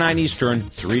 6 to 9 Eastern,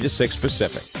 3 to 6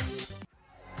 Pacific.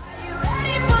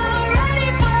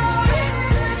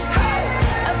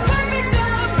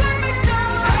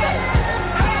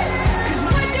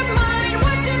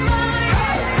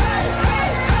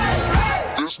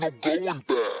 No going back.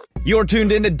 You're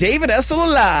tuned in to David Essel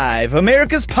Alive,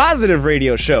 America's Positive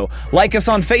Radio Show. Like us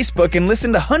on Facebook and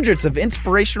listen to hundreds of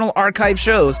inspirational archive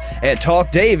shows at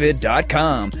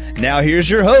TalkDavid.com. Now here's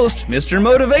your host, Mr.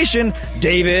 Motivation,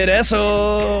 David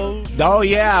Essel. Oh,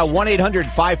 yeah,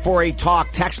 1-800-548-TALK.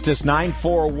 Text us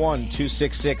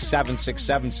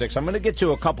 941-266-7676. I'm going to get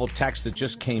to a couple texts that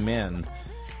just came in.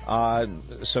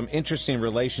 Some interesting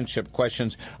relationship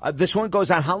questions. This one goes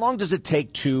on, how long does it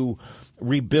take to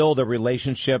rebuild a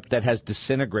relationship that has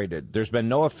disintegrated? There's been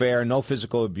no affair, no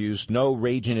physical abuse, no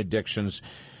raging addictions,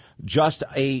 just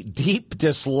a deep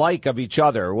dislike of each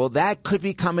other. Well, that could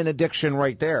become an addiction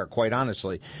right there, quite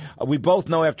honestly. We both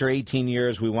know after 18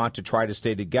 years we want to try to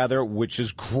stay together, which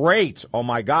is great. Oh,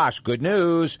 my gosh, good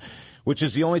news, which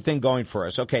is the only thing going for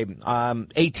us. Okay,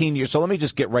 18 years. So let me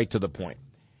just get right to the point.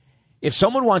 If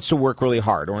someone wants to work really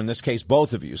hard, or in this case,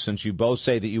 both of you, since you both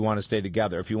say that you want to stay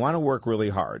together, if you want to work really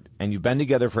hard and you've been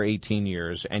together for 18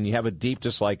 years and you have a deep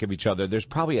dislike of each other, there's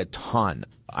probably a ton,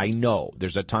 I know,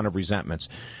 there's a ton of resentments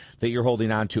that you're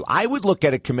holding on to. I would look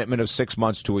at a commitment of 6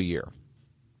 months to a year.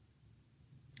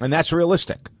 And that's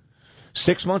realistic.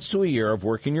 6 months to a year of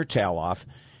working your tail off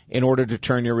in order to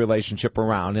turn your relationship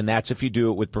around, and that's if you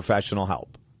do it with professional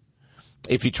help.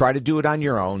 If you try to do it on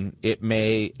your own, it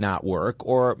may not work,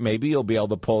 or maybe you'll be able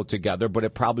to pull it together, but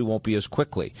it probably won't be as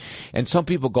quickly. And some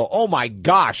people go, oh, my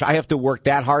gosh, I have to work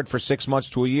that hard for 6 months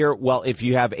to a year. Well, if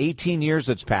you have 18 years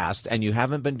that's passed and you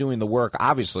haven't been doing the work,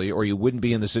 obviously, or you wouldn't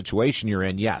be in the situation you're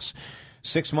in, yes.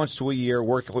 6 months to a year,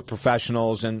 working with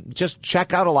professionals, and just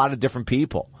check out a lot of different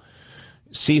people.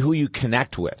 See who you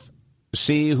connect with.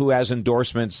 See who has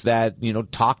endorsements that,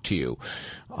 talk to you.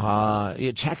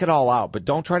 Check it all out, but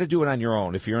don't try to do it on your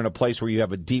own. If you're in a place where you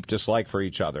have a deep dislike for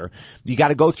each other, you got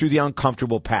to go through the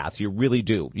uncomfortable path. You really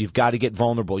do. You've got to get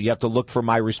vulnerable. You have to look for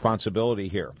my responsibility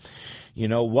here.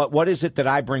 What is it that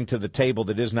I bring to the table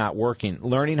that is not working?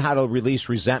 Learning how to release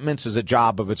resentments is a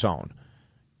job of its own.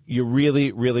 You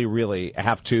really, really, really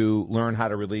have to learn how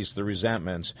to release the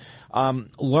resentments.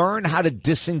 Learn how to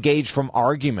disengage from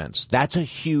arguments. That's a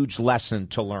huge lesson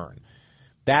to learn.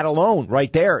 That alone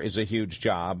right there is a huge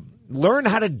job. Learn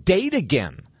how to date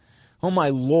again. Oh, my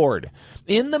Lord.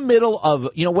 In the middle of,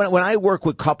 when I work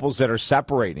with couples that are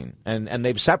separating and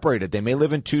they've separated, they may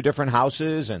live in two different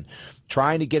houses and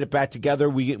trying to get it back together,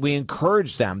 we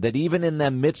encourage them that even in the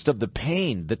midst of the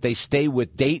pain, that they stay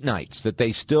with date nights, that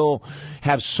they still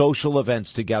have social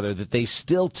events together, that they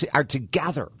still are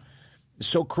together. It's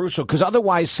so crucial, because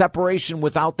otherwise separation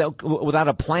without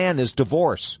a plan is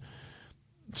divorce.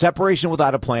 Separation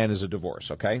without a plan is a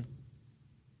divorce, okay?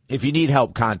 If you need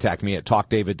help, contact me at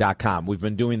talkdavid.com. We've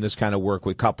been doing this kind of work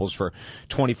with couples for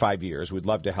 25 years. We'd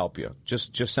love to help you.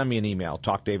 Just send me an email,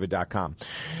 talkdavid.com.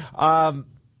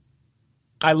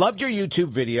 I loved your YouTube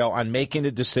video on making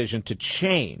a decision to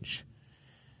change.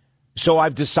 So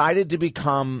I've decided to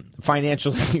become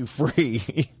financially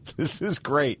free. This is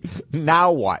great.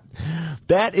 Now what?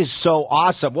 That is so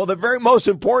awesome. Well, the very most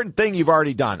important thing you've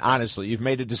already done, honestly, you've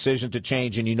made a decision to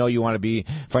change and you want to be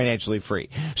financially free.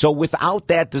 So without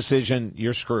that decision,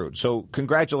 you're screwed. So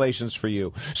congratulations for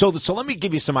you. So let me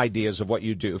give you some ideas of what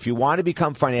you do. If you want to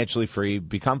become financially free,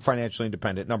 become financially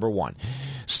independent, number one,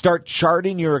 start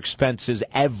charting your expenses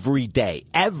every day,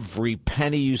 every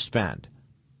penny you spend.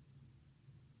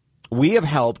 We have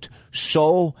helped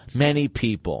so many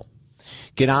people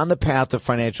get on the path of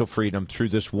financial freedom through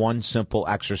this one simple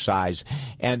exercise.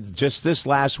 And just this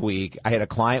last week, I had a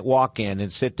client walk in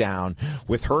and sit down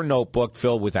with her notebook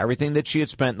filled with everything that she had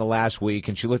spent in the last week.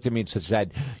 And she looked at me and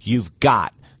said, "You've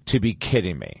got to be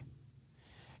kidding me."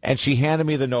 And she handed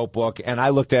me the notebook, and I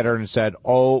looked at her and said,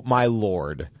 "Oh, my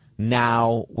Lord.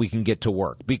 Now we can get to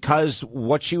work," because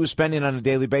what she was spending on a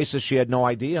daily basis, she had no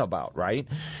idea about, right?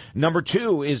 Number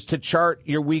two is to chart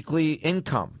your weekly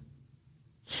income.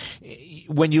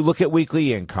 When you look at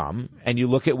weekly income and you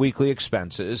look at weekly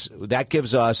expenses, that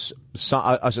gives us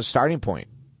a starting point.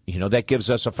 That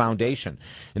gives us a foundation.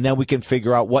 And then we can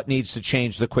figure out what needs to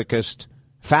change the quickest,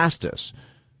 fastest.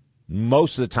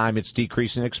 Most of the time, it's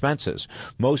decreasing expenses.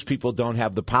 Most people don't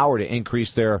have the power to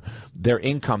increase their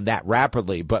income that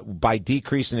rapidly. But by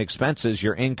decreasing expenses,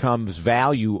 your income's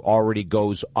value already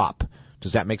goes up.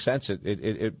 Does that make sense?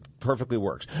 It perfectly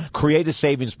works. Create a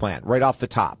savings plan right off the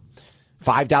top.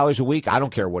 $5 a week, I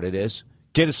don't care what it is.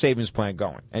 Get a savings plan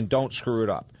going, and don't screw it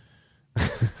up.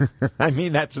 I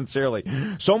mean that sincerely.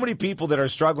 So many people that are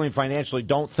struggling financially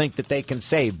don't think that they can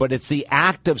save, but it's the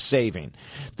act of saving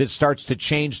that starts to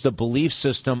change the belief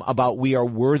system about we are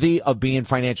worthy of being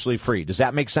financially free. Does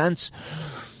that make sense?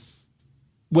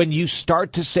 When you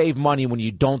start to save money when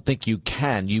you don't think you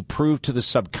can, you prove to the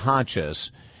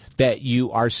subconscious that you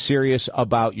are serious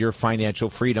about your financial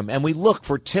freedom. And we look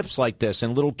for tips like this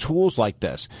and little tools like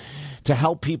this to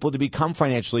help people to become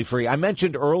financially free. I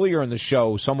mentioned earlier in the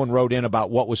show, someone wrote in about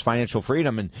what was financial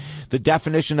freedom, and the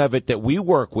definition of it that we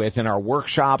work with in our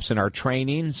workshops and our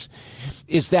trainings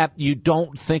is that you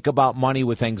don't think about money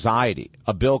with anxiety.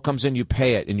 A bill comes in, you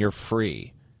pay it, and you're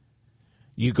free.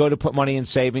 You go to put money in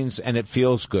savings, and it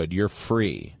feels good. You're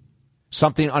free.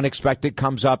 Something unexpected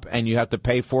comes up and you have to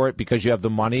pay for it because you have the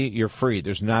money, you're free.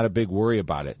 There's not a big worry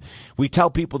about it. We tell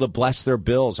people to bless their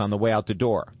bills on the way out the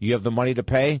door. You have the money to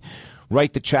pay,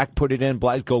 write the check, put it in,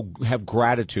 go have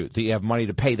gratitude that you have money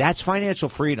to pay. That's financial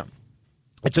freedom.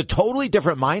 It's a totally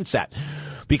different mindset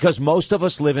because most of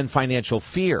us live in financial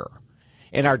fear.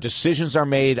 And our decisions are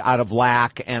made out of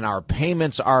lack, and our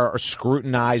payments are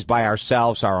scrutinized by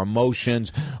ourselves, our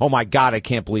emotions. Oh, my God, I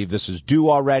can't believe this is due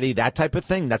already. That type of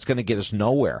thing, that's going to get us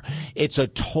nowhere. It's a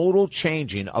total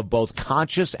changing of both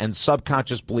conscious and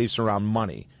subconscious beliefs around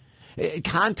money.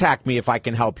 Contact me if I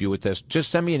can help you with this.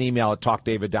 Just send me an email at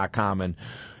talkdavid.com,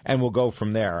 and we'll go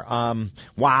from there.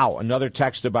 Wow, another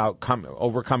text about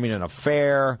overcoming an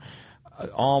affair.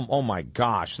 Oh my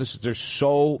gosh, there's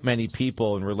so many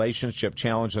people in relationship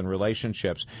challenges and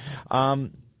relationships.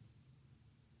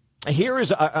 Here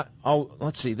is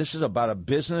let's see. This is about a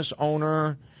business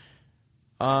owner.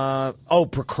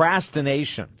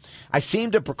 Procrastination. I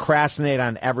seem to procrastinate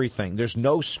on everything. There's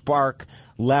no spark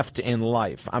left in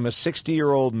life. I'm a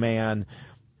 60-year-old man.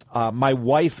 My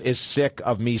wife is sick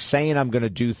of me saying I'm going to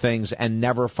do things and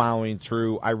never following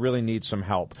through. I really need some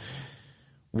help.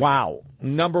 Wow.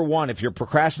 Number one, if you're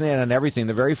procrastinating on everything,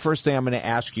 the very first thing I'm going to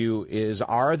ask you is,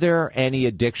 are there any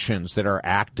addictions that are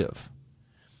active?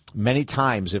 Many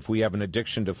times, if we have an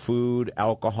addiction to food,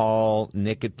 alcohol,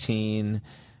 nicotine,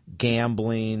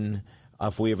 gambling,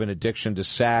 if we have an addiction to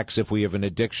sex, if we have an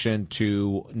addiction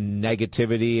to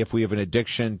negativity, if we have an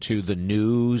addiction to the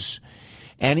news,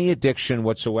 any addiction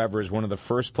whatsoever is one of the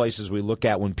first places we look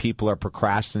at when people are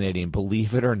procrastinating,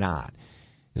 believe it or not.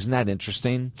 Isn't that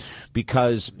interesting?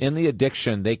 Because in the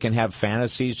addiction, they can have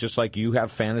fantasies just like you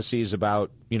have fantasies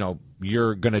about,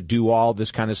 you're going to do all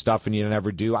this kind of stuff and you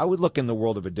never do. I would look in the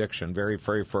world of addiction very,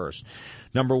 very first.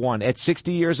 Number one, at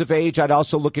 60 years of age, I'd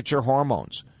also look at your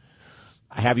hormones.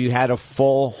 Have you had a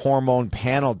full hormone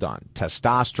panel done?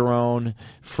 Testosterone,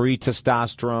 free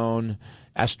testosterone,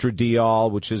 estradiol,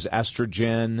 which is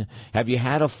estrogen. Have you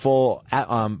had a full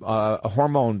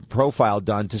hormone profile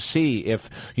done to see if,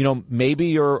 maybe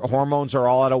your hormones are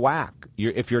all out of whack?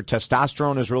 If your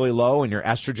testosterone is really low and your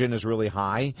estrogen is really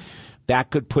high, that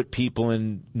could put people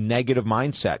in negative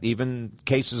mindset, even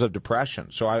cases of depression.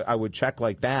 So I would check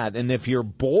like that. And if you're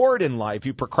bored in life,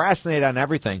 you procrastinate on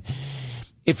everything.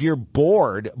 If you're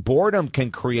bored, boredom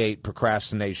can create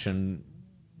procrastination.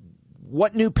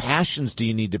 What new passions do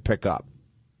you need to pick up?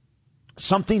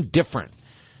 Something different,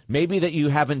 maybe that you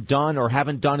haven't done or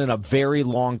haven't done in a very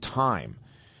long time.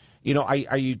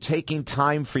 Are you taking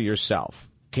time for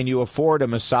yourself? Can you afford a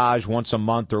massage once a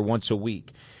month or once a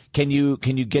week? Can you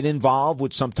get involved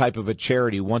with some type of a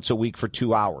charity once a week for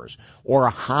 2 hours, or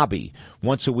a hobby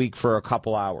once a week for a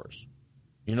couple hours?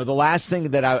 The last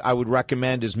thing that I would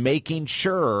recommend is making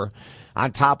sure,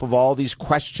 on top of all these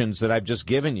questions that I've just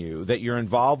given you, that you're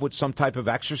involved with some type of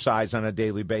exercise on a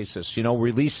daily basis.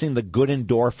 Releasing the good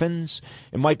endorphins.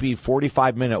 It might be a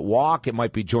 45-minute walk. It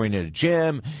might be joining a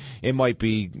gym. It might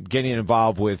be getting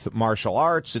involved with martial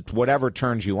arts. It's whatever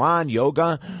turns you on,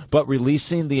 yoga. But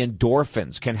releasing the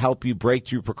endorphins can help you break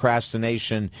through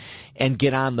procrastination and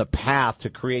get on the path to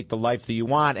create the life that you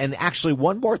want. And actually,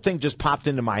 one more thing just popped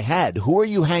into my head. Who are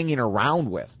you hanging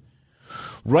around with?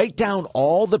 Write down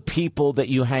all the people that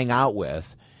you hang out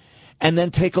with, and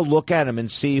then take a look at them and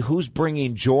see who's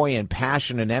bringing joy and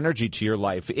passion and energy to your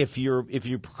life. If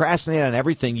you procrastinate on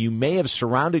everything, you may have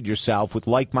surrounded yourself with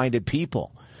like-minded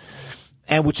people,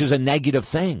 and which is a negative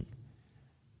thing.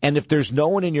 And if there's no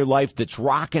one in your life that's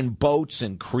rocking boats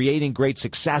and creating great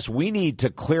success, we need to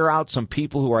clear out some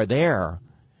people who are there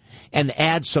and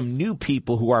add some new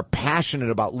people who are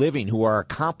passionate about living, who are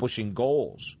accomplishing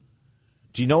goals.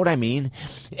 Do you know what I mean?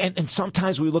 And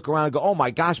sometimes we look around and go, oh,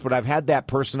 my gosh, but I've had that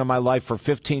person in my life for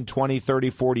 15, 20, 30,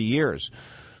 40 years.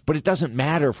 But it doesn't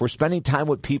matter if we're spending time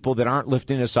with people that aren't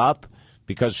lifting us up,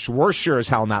 because we're sure as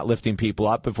hell not lifting people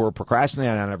up if we're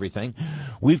procrastinating on everything.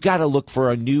 We've got to look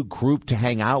for a new group to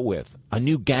hang out with, a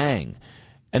new gang.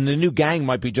 And the new gang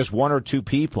might be just 1 or 2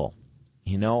 people,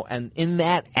 And in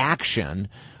that action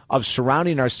of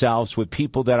surrounding ourselves with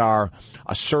people that are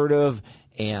assertive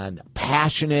and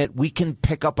passionate, we can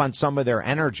pick up on some of their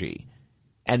energy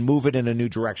and move it in a new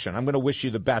direction. I'm going to wish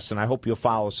you the best, and I hope you'll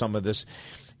follow some of this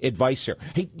advice here.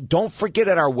 Hey, don't forget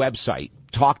at our website,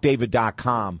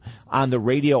 talkdavid.com, on the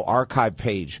radio archive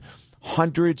page,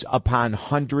 hundreds upon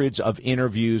hundreds of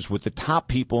interviews with the top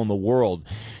people in the world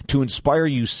to inspire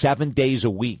you 7 days a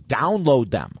week.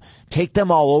 Download them. Take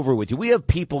them all over with you. We have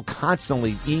people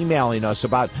constantly emailing us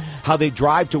about how they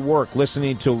drive to work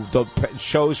listening to the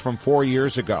shows from 4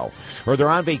 years ago, or they're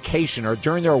on vacation, or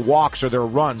during their walks or their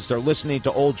runs, they're listening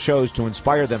to old shows to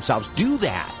inspire themselves. Do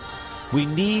that. We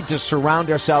need to surround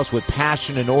ourselves with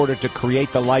passion in order to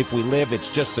create the life we live.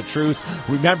 It's just the truth.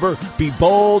 Remember, be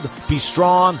bold, be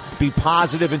strong, be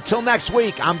positive. Until next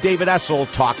week, I'm David Essel,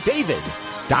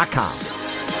 TalkDavid.com.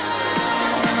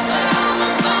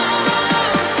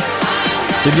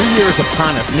 The new year is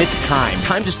upon us, and it's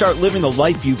time to start living the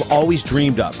life you've always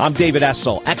dreamed of. I'm David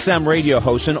Essel, XM radio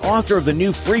host and author of the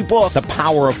new free book, The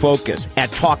Power of Focus, at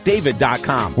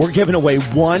TalkDavid.com. We're giving away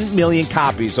 1 million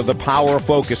copies of The Power of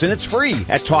Focus, and it's free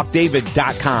at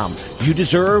TalkDavid.com. You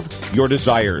deserve your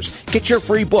desires. Get your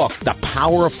free book, The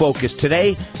Power of Focus,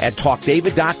 today at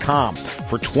TalkDavid.com.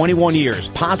 For 21 years,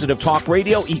 Positive Talk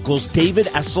Radio equals David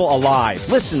Essel Alive.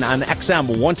 Listen on XM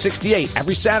 168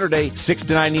 every Saturday, 6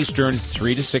 to 9 Eastern,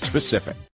 3 to 6 Pacific.